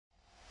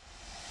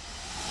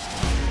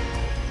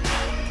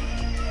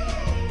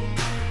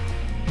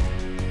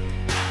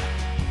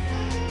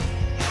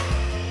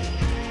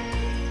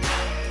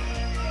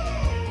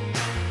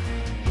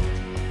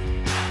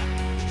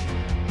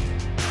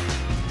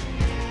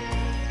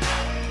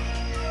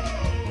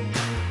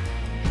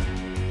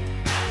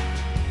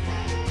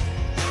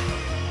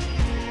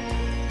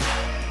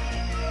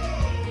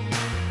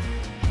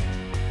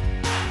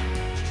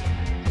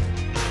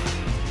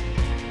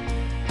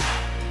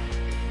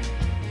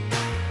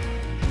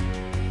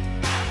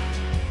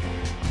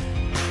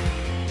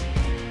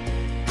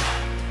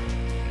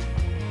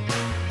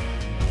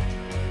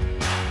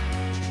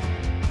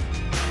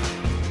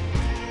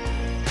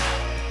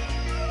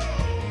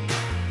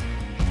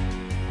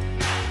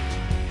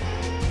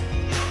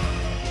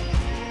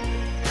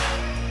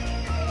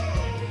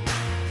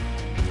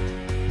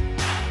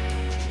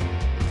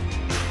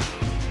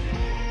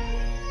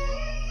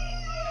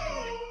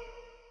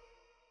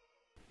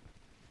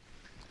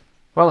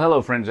Well,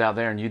 hello friends out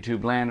there in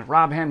YouTube land.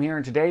 Rob Ham here,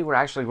 and today we're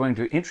actually going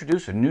to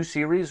introduce a new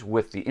series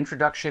with the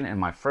introduction and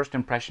my first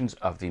impressions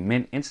of the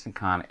MiNT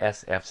InstantKon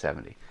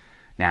SF70.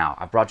 Now,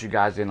 I brought you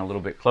guys in a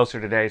little bit closer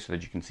today so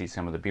that you can see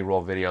some of the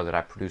B-roll video that I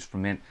produced for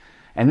MiNT,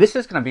 and this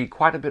is going to be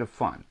quite a bit of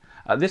fun.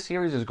 This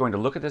series is going to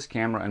look at this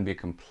camera and be a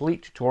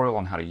complete tutorial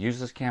on how to use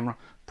this camera,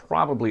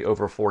 probably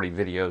over 40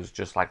 videos,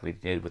 just like we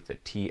did with the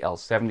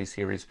TL70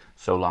 series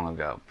so long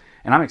ago.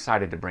 And I'm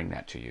excited to bring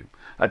that to you.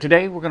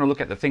 Today we're going to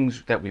look at the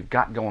things that we've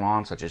got going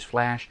on, such as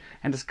flash,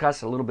 and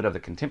discuss a little bit of the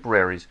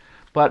contemporaries.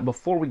 But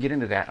before we get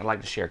into that, I'd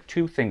like to share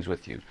two things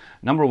with you.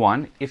 Number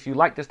one, if you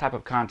like this type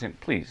of content,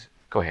 please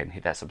go ahead and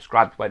hit that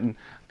subscribe button.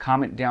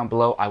 Comment down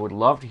below. I would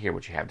love to hear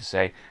what you have to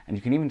say. And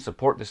you can even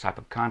support this type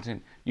of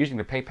content using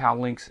the PayPal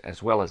links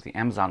as well as the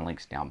Amazon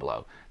links down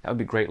below. That would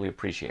be greatly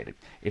appreciated.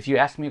 If you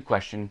ask me a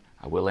question,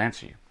 I will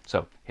answer you.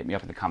 So hit me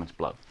up in the comments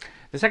below.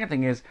 The second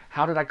thing is,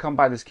 how did I come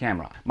by this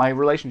camera? My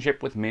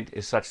relationship with MiNT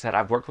is such that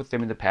I've worked with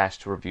them in the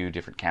past to review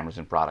different cameras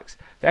and products.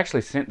 They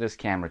actually sent this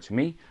camera to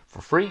me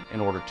for free in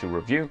order to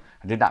review.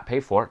 I did not pay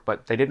for it,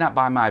 but they did not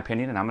buy my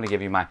opinion, and I'm going to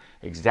give you my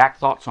exact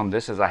thoughts on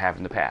this as I have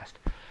in the past.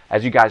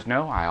 As you guys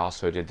know, I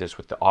also did this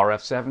with the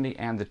RF70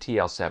 and the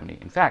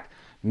TL70. In fact,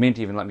 MiNT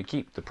even let me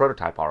keep the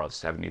prototype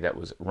RF70 that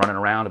was running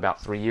around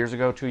about 2 years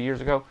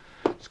ago.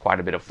 It's quite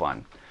a bit of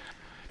fun.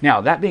 Now,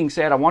 that being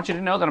said, I want you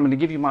to know that I'm going to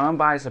give you my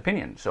unbiased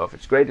opinion. So if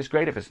it's great, it's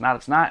great. If it's not,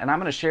 it's not. And I'm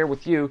going to share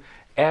with you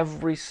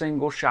every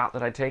single shot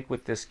that I take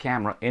with this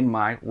camera in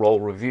my roll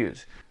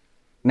reviews.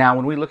 Now,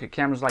 when we look at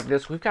cameras like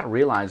this, we've got to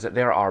realize that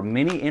there are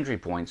many entry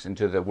points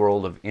into the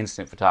world of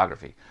instant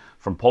photography.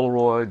 From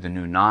Polaroid, the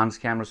new NONS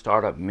camera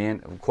startup,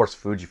 MiNT, of course,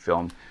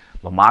 FUJIFILM,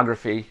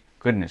 lomography.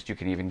 Goodness, you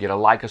can even get a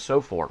Leica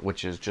SOFOR,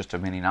 which is just a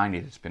Mini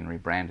 90 that's been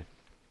rebranded.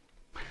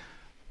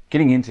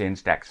 Getting into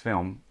Instax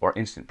film, or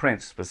instant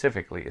prints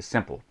specifically, is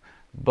simple.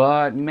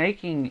 But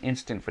making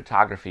instant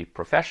photography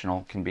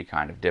professional can be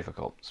kind of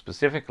difficult.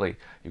 Specifically,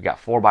 you've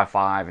got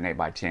 4x5 and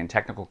 8x10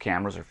 technical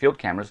cameras or field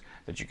cameras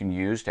that you can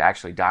use to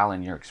actually dial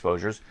in your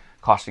exposures,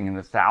 costing in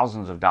the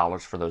thousands of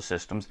dollars for those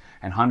systems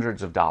and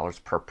hundreds of dollars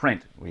per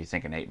print. What do you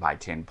think, an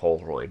 8x10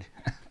 Polaroid?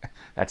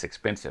 That's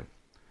expensive.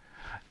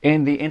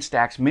 In the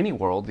Instax mini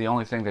world, the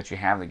only thing that you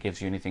have that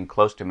gives you anything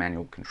close to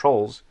manual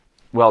controls,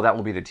 well, that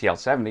will be the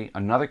TL70,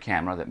 another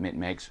camera that MiNT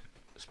makes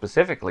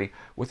specifically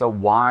with a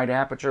wide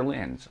aperture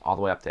lens all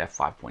the way up to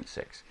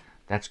f5.6.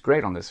 That's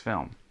great on this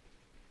film.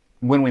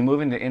 When we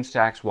move into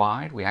Instax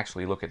wide, we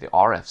actually look at the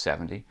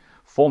RF70,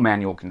 full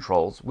manual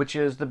controls, which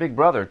is the big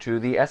brother to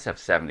the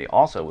SF70,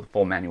 also with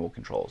full manual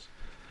controls.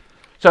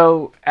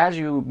 So as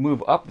you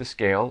move up the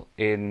scale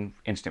in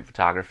instant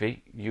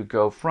photography, you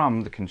go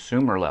from the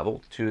consumer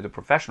level to the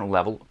professional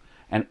level,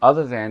 and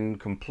other than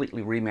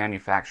completely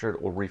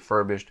remanufactured or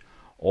refurbished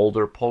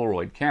older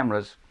Polaroid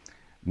cameras,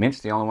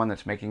 MiNT's the only one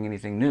that's making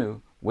anything new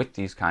with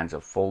these kinds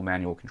of full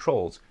manual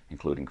controls,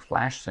 including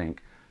flash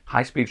sync,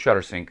 high-speed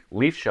shutter sync,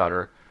 leaf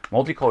shutter,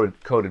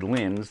 multi-coded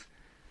lens,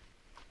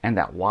 and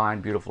that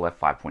wide, beautiful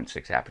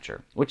f5.6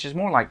 aperture, which is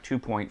more like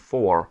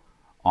 2.4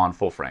 on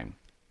full frame.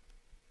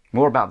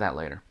 More about that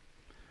later.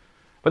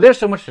 But there's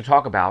so much to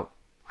talk about,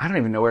 I don't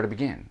even know where to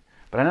begin.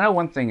 But I know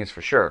one thing is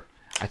for sure.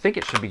 I think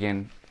it should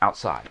begin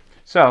outside.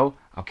 So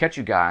I'll catch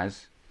you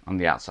guys on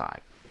the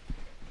outside.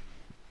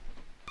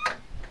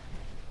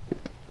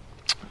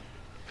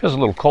 Feels a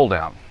little cold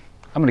out.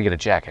 I'm going to get a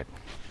jacket.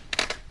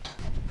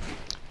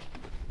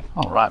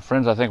 All right,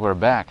 friends, I think we're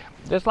back.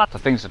 There's lots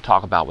of things to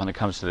talk about when it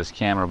comes to this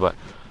camera, but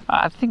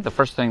I think the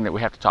first thing that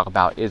we have to talk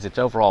about is its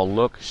overall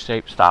look,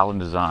 shape, style, and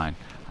design.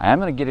 I am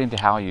going to get into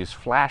how I use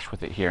flash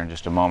with it here in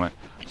just a moment.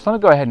 So let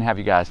me go ahead and have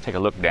you guys take a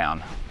look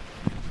down.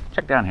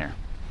 Check down here.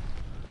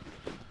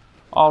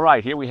 All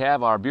right, here we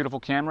have our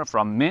beautiful camera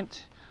from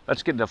MiNT.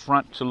 Let's get the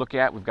front to look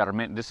at. We've got our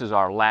MiNT. This is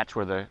our latch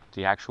where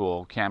the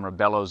actual camera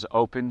bellows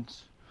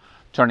opens.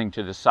 Turning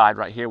to the side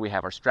right here, we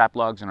have our strap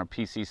lugs and our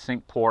PC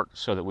sync port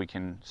so that we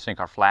can sync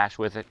our flash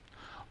with it.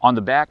 On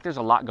the back, there's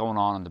a lot going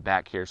on the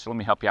back here, so let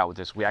me help you out with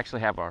this. We actually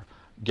have our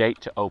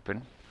gate to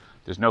open.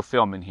 There's no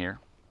film in here.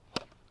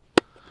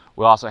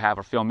 We'll also have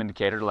our film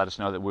indicator to let us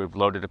know that we've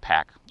loaded a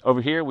pack.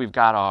 Over here, we've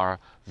got our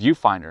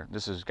viewfinder.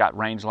 This has got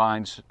range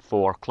lines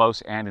for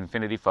close and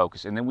infinity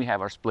focus, and then we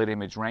have our split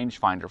image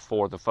rangefinder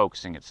for the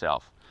focusing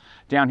itself.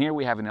 Down here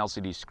we have an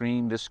LCD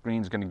screen. This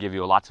screen is going to give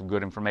you lots of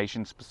good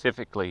information,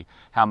 specifically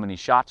how many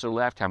shots are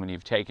left, how many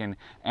you've taken,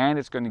 and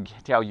it's going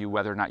to tell you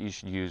whether or not you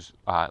should use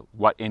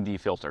what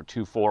ND filter,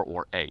 2, 4,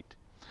 or 8.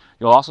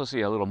 You'll also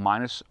see a little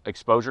minus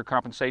exposure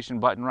compensation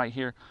button right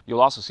here.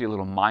 You'll also see a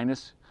little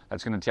minus.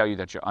 That's going to tell you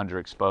that you're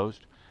underexposed.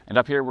 And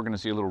up here we're going to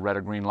see a little red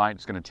or green light.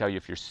 It's going to tell you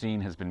if your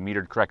scene has been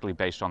metered correctly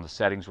based on the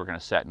settings we're going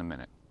to set in a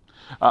minute.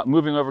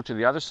 Moving over to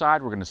the other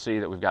side, we're going to see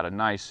that we've got a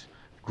nice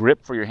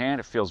grip for your hand.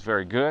 It feels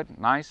very good,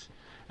 nice.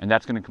 And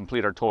that's going to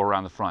complete our tour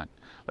around the front.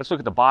 Let's look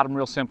at the bottom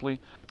real simply.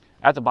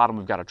 At the bottom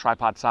we've got a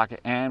tripod socket,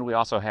 and we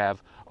also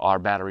have our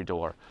battery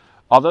door.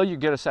 Although you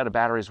get a set of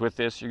batteries with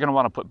this, you're going to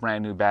want to put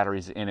brand new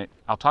batteries in it.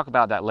 I'll talk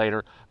about that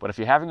later, but if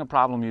you're having a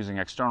problem using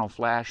external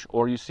flash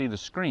or you see the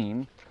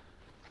screen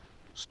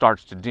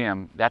starts to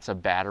dim, that's a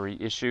battery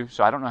issue.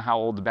 So I don't know how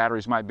old the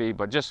batteries might be,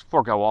 but just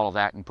forego all of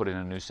that and put in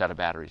a new set of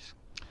batteries.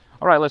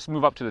 All right, let's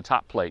move up to the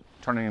top plate.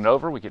 Turning it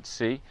over, we can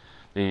see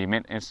the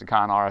MiNT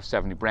InstantKon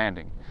RF70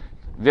 branding.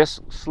 This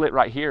slit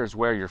right here is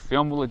where your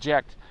film will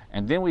eject,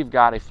 and then we've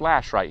got a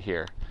flash right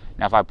here.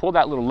 Now if I pull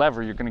that little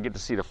lever, you're going to get to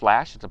see the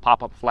flash. It's a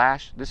pop-up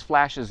flash. This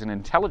flash is an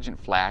intelligent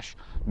flash.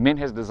 MiNT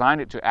has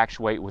designed it to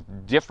actuate with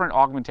different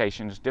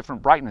augmentations,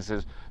 different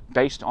brightnesses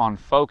based on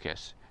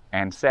focus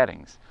and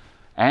settings.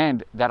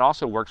 And that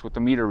also works with the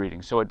meter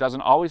reading, so it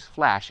doesn't always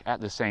flash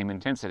at the same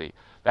intensity.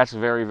 That's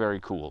very, very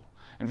cool.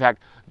 In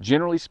fact,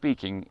 generally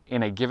speaking,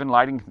 in a given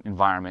lighting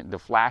environment, the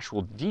flash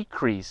will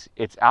decrease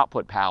its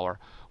output power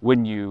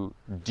when you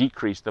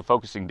decrease the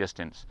focusing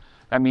distance.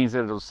 That means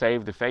that it'll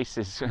save the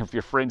faces of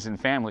your friends and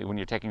family when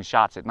you're taking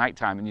shots at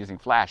nighttime and using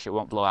flash. It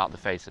won't blow out the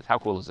faces. How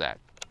cool is that?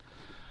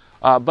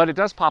 But it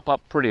does pop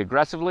up pretty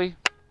aggressively.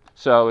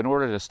 So in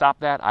order to stop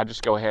that, I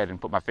just go ahead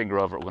and put my finger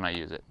over it when I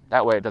use it.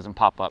 That way it doesn't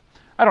pop up.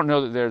 I don't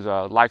know that there's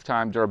a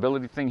lifetime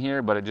durability thing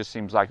here, but it just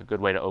seems like a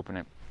good way to open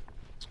it.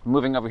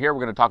 Moving over here, we're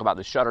going to talk about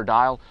the shutter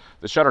dial.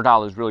 The shutter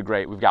dial is really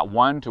great. We've got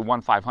 1 to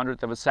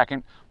 1/500th of a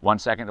second, 1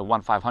 second to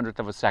 1/500th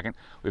of a second.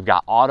 We've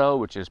got auto,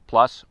 which is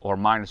plus or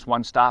minus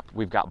 1 stop.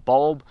 We've got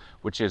bulb,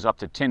 which is up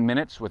to 10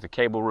 minutes with a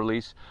cable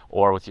release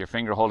or with your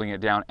finger holding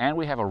it down. And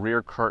we have a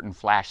rear curtain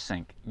flash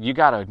sync. You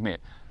got to admit,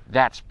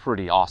 that's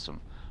pretty awesome.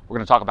 We're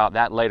going to talk about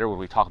that later when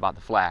we talk about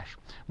the flash.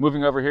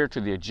 Moving over here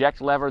to the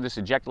eject lever. This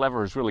eject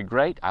lever is really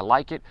great. I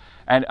like it.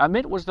 And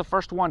MiNT was the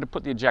first one to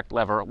put the eject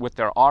lever with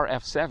their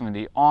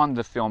RF70 on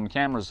the film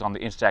cameras, on the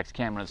INSTAX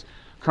cameras.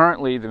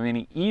 Currently, the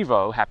Mini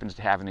Evo happens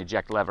to have an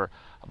eject lever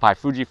by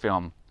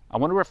FUJIFILM. I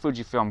wonder where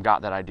FUJIFILM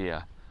got that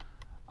idea.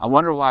 I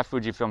wonder why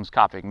FUJIFILM's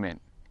copying MiNT.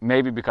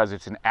 Maybe because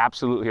it's an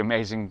absolutely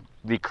amazing,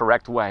 the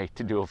correct way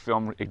to do a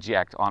film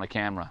eject on a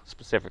camera,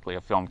 specifically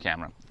a film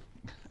camera.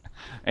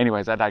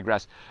 Anyways, I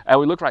digress.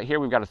 We look right here,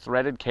 we've got a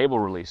threaded cable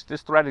release.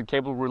 This threaded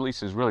cable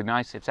release is really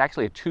nice. It's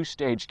actually a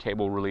 2-stage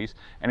cable release,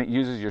 and it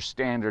uses your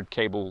standard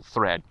cable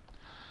thread.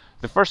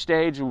 The first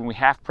stage, when we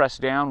half press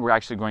down, we're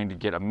actually going to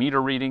get a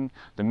meter reading.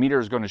 The meter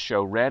is going to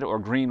show red or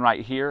green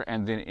right here,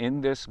 and then in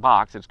this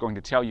box, it's going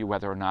to tell you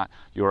whether or not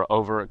you're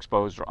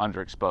overexposed or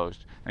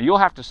underexposed. Now, you'll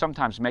have to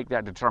sometimes make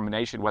that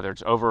determination whether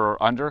it's over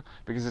or under,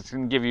 because it's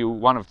going to give you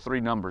one of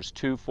 3 numbers,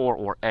 2, 4,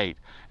 or 8,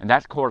 and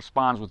that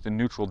corresponds with the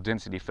neutral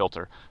density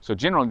filter. So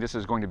generally, this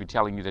is going to be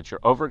telling you that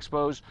you're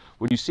overexposed.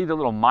 When you see the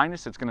little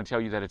minus, it's going to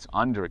tell you that it's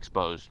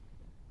underexposed.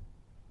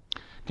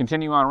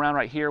 Continue on around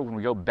right here, when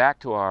we go back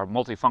to our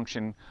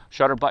multifunction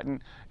shutter button,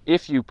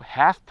 if you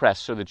half press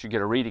so that you get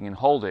a reading and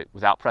hold it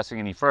without pressing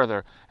any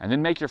further, and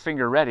then make your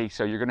finger ready,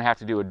 so you're going to have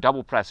to do a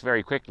double press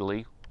very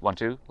quickly, 1,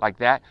 2, like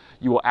that,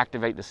 you will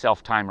activate the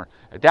self timer.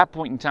 At that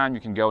point in time, you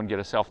can go and get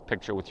a self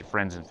picture with your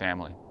friends and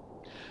family.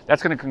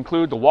 That's going to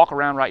conclude the walk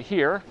around right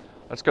here.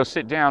 Let's go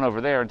sit down over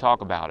there and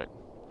talk about it.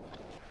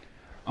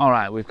 All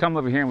right, we've come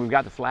over here and we've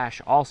got the flash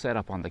all set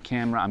up on the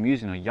camera. I'm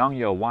using a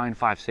Yongyo Wine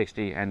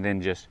 560 and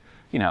then just,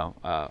 you know,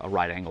 a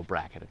right angle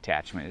bracket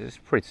attachment. It's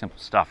pretty simple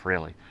stuff,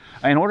 really.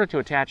 In order to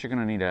attach, you're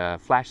going to need a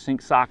flash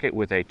sync socket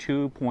with a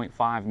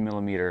 2.5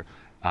 millimeter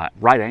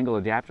right angle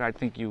adapter. I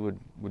think you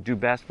would do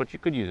best, but you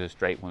could use a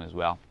straight one as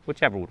well,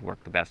 whichever would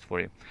work the best for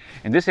you.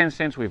 In this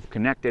instance, we've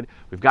connected,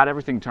 we've got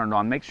everything turned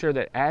on. Make sure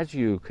that as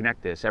you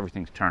connect this,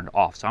 everything's turned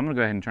off. So I'm going to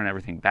go ahead and turn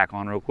everything back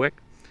on real quick.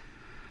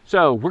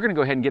 So we're going to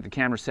go ahead and get the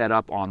camera set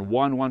up on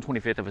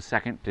 1/125th of a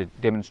second to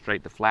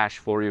demonstrate the flash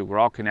for you. We're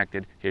all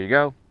connected. Here you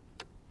go.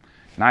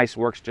 Nice,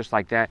 works just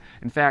like that.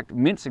 In fact,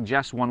 MiNT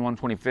suggests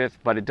 1/125th,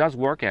 but it does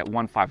work at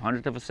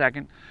 1/500th of a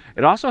second.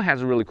 It also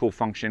has a really cool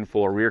function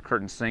for rear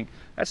curtain sync.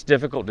 That's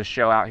difficult to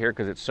show out here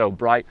because it's so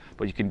bright,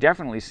 but you can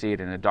definitely see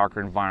it in a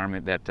darker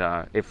environment that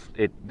that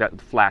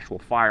the flash will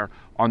fire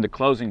on the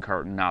closing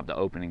curtain, not the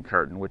opening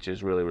curtain, which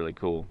is really, really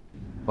cool.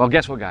 Well,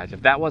 guess what, guys?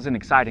 If that wasn't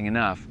exciting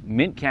enough,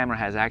 MiNT camera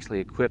has actually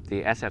equipped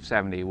the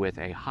SF70 with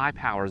a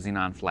high-power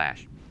xenon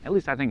flash. At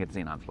least I think it's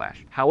xenon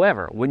flash.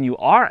 However, when you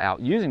are out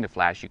using the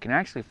flash, you can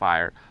actually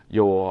fire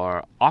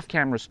your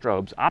off-camera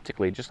strobes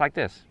optically, just like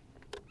this.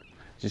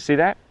 Did you see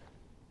that?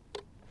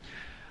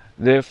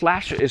 The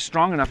flash is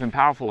strong enough and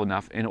powerful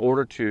enough in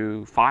order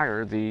to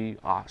fire the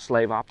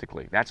slave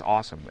optically. That's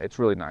awesome. It's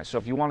really nice. So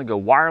if you want to go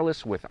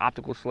wireless with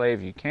optical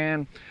slave, you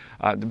can.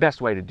 The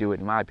best way to do it,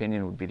 in my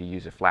opinion, would be to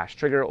use a flash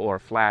trigger or a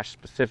flash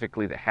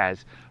specifically that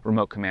has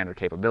remote commander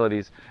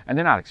capabilities. And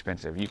they're not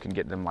expensive. You can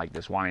get them like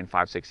this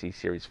YN560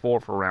 Series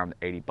 4 for around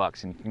 80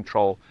 bucks, and you can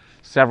control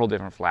several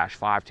different flash,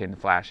 5, 10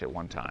 flash at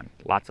one time.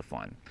 Lots of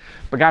fun.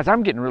 But guys,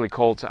 I'm getting really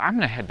cold, so I'm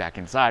going to head back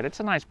inside. It's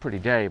a nice, pretty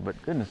day,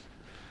 but goodness,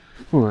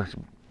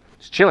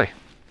 it's chilly.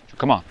 So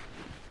come on.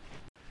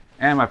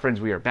 And my friends,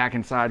 we are back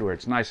inside where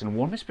it's nice and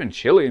warm. It's been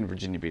chilly in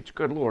Virginia Beach.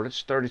 Good Lord,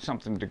 it's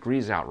 30-something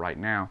degrees out right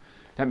now.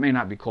 That may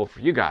not be cold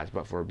for you guys,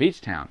 but for a beach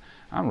town,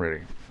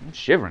 I'm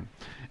shivering.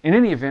 In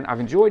any event,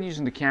 I've enjoyed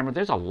using the camera.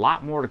 There's a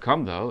lot more to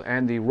come though,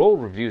 and the roll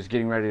review is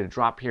getting ready to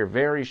drop here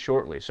very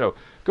shortly. So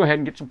go ahead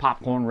and get some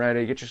popcorn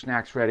ready, get your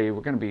snacks ready.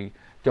 We're going to be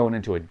going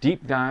into a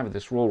deep dive of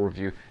this roll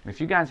review. And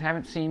if you guys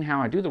haven't seen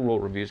how I do the roll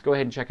reviews, go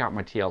ahead and check out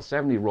my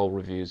TL70 roll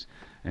reviews,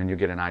 and you'll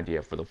get an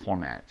idea for the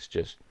format. It's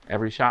just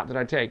every shot that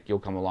I take, you'll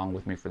come along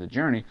with me for the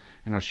journey,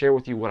 and I'll share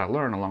with you what I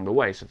learn along the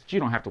way so that you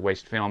don't have to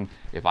waste film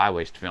if I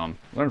waste film.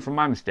 Learn from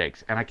my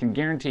mistakes, and I can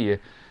guarantee you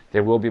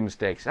there will be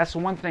mistakes. That's the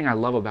one thing I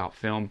love about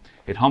film.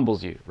 It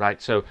humbles you,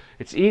 right? So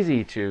it's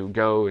easy to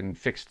go and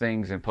fix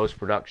things in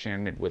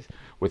post-production and with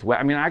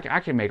I mean, I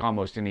can make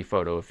almost any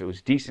photo if it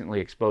was decently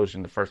exposed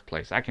in the first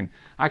place. I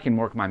can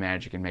work my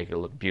magic and make it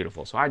look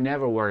beautiful. So I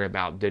never worry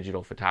about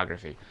digital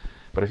photography.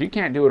 But if you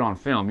can't do it on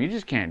film, you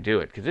just can't do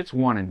it because it's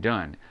one and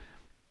done.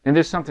 And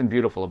there's something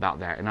beautiful about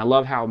that. And I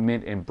love how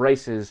MiNT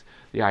embraces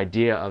the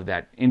idea of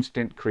that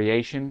instant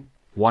creation,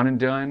 one and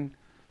done,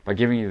 by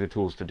giving you the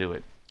tools to do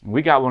it.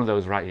 We got one of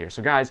those right here.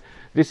 So guys,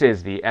 this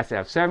is the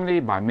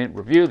SF70 by MiNT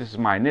Review. This is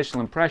my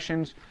initial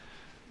impressions.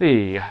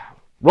 The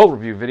roll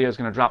review video is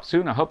going to drop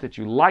soon. I hope that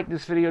you like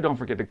this video. Don't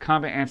forget to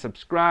comment and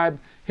subscribe.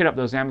 Hit up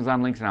those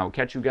Amazon links, and I will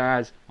catch you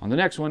guys on the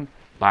next one.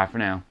 Bye for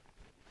now.